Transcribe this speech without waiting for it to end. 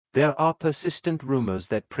There are persistent rumors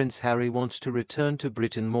that Prince Harry wants to return to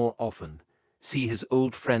Britain more often, see his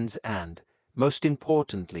old friends and, most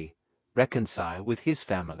importantly, reconcile with his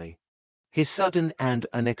family. His sudden and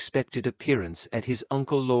unexpected appearance at his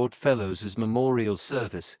uncle Lord Fellowes's memorial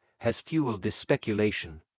service has fueled this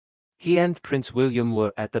speculation. He and Prince William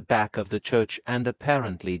were at the back of the church and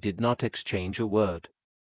apparently did not exchange a word.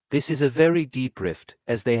 This is a very deep rift,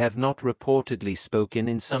 as they have not reportedly spoken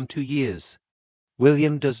in some 2 years.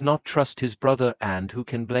 William does not trust his brother, and who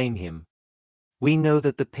can blame him? We know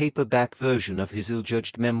that the paperback version of his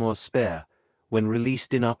ill-judged memoir Spare, when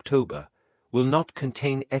released in October, will not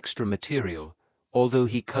contain extra material, although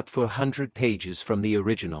he cut 400 pages from the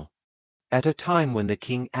original. At a time when the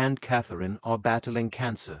King and Catherine are battling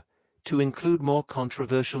cancer, to include more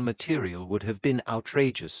controversial material would have been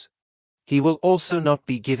outrageous. He will also not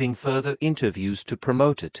be giving further interviews to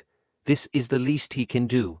promote it. This is the least he can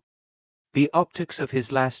do. The optics of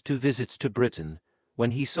his last 2 visits to Britain,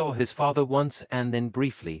 when he saw his father once and then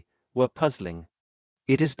briefly, were puzzling.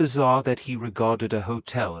 It is bizarre that he regarded a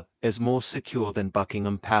hotel as more secure than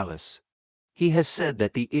Buckingham Palace. He has said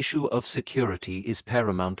that the issue of security is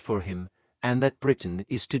paramount for him, and that Britain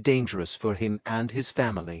is too dangerous for him and his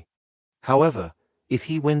family. However, if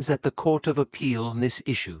he wins at the Court of Appeal on this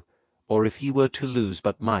issue, or if he were to lose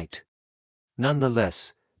but might,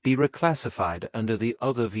 nonetheless, be reclassified under the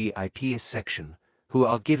other VIPs section, who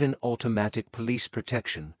are given automatic police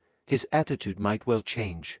protection, his attitude might well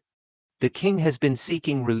change. The King has been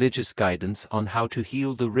seeking religious guidance on how to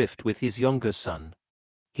heal the rift with his younger son.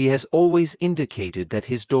 He has always indicated that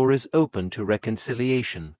his door is open to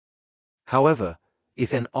reconciliation. However,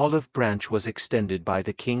 if an olive branch was extended by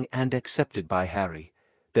the King and accepted by Harry,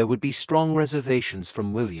 there would be strong reservations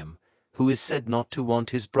from William, who is said not to want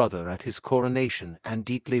his brother at his coronation and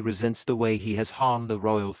deeply resents the way he has harmed the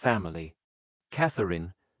royal family.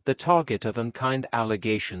 Catherine, the target of unkind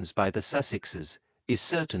allegations by the Sussexes, is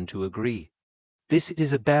certain to agree. This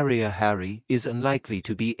is a barrier Harry is unlikely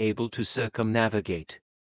to be able to circumnavigate.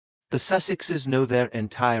 The Sussexes know their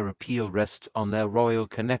entire appeal rests on their royal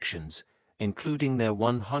connections, including their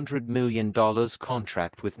 $100 million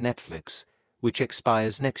contract with Netflix, which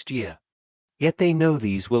expires next year. Yet they know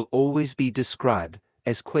these will always be described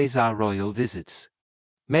as quasi-royal visits.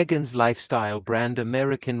 Meghan's lifestyle brand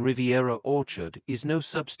American Riviera Orchard is no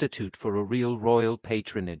substitute for a real royal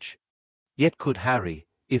patronage. Yet could Harry,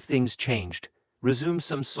 if things changed, resume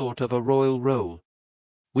some sort of a royal role?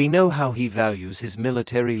 We know how he values his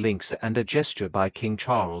military links, and a gesture by King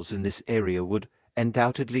Charles in this area would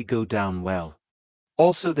undoubtedly go down well.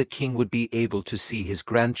 Also, the King would be able to see his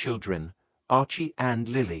grandchildren, Archie and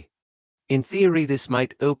Lily. In theory, this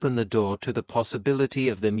might open the door to the possibility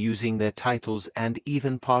of them using their titles and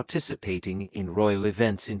even participating in royal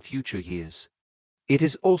events in future years. It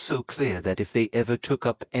is also clear that if they ever took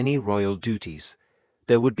up any royal duties,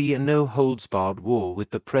 there would be a no-holds-barred war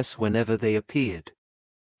with the press whenever they appeared.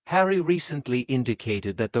 Harry recently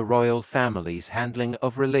indicated that the royal family's handling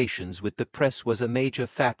of relations with the press was a major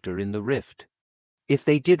factor in the rift. If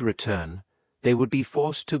they did return, they would be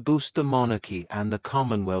forced to boost the monarchy and the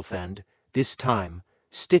Commonwealth and, this time,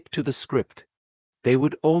 stick to the script. They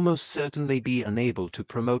would almost certainly be unable to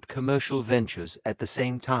promote commercial ventures at the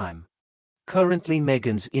same time. Currently,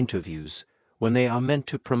 Meghan's interviews, when they are meant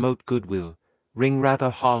to promote goodwill, ring rather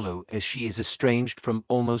hollow, as she is estranged from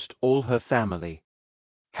almost all her family.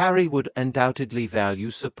 Harry would undoubtedly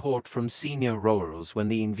value support from senior royals when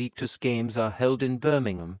the Invictus Games are held in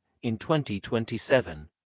Birmingham in 2027.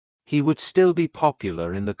 He would still be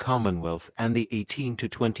popular in the Commonwealth, and the 18 to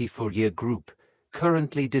 24-year group,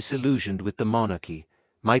 currently disillusioned with the monarchy,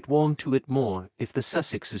 might warm to it more if the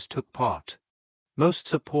Sussexes took part. Most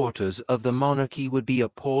supporters of the monarchy would be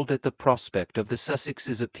appalled at the prospect of the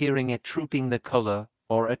Sussexes appearing at Trooping the Colour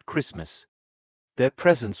or at Christmas. Their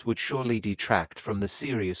presence would surely detract from the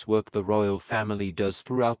serious work the royal family does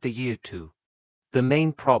throughout the year too. The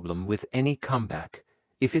main problem with any comeback,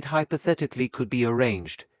 if it hypothetically could be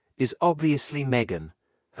arranged, is obviously Meghan.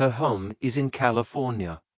 Her home is in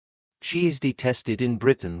California. She is detested in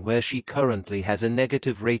Britain, where she currently has a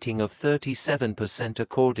negative rating of 37%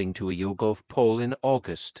 according to a YouGov poll in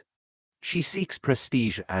August. She seeks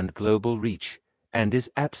prestige and global reach, and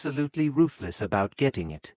is absolutely ruthless about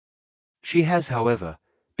getting it. She has, however,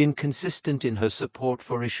 been consistent in her support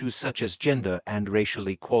for issues such as gender and racial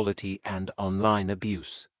equality and online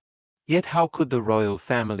abuse. Yet how could the royal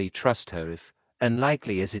family trust her if,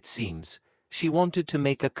 unlikely as it seems, she wanted to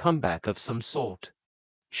make a comeback of some sort?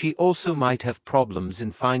 She also might have problems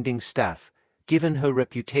in finding staff, given her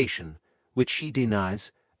reputation, which she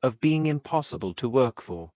denies, of being impossible to work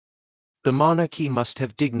for. The monarchy must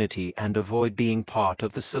have dignity and avoid being part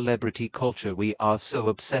of the celebrity culture we are so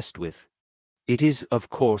obsessed with. It is,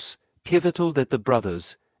 of course, pivotal that the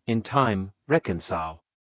brothers, in time, reconcile.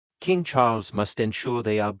 King Charles must ensure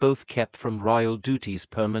they are both kept from royal duties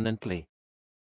permanently.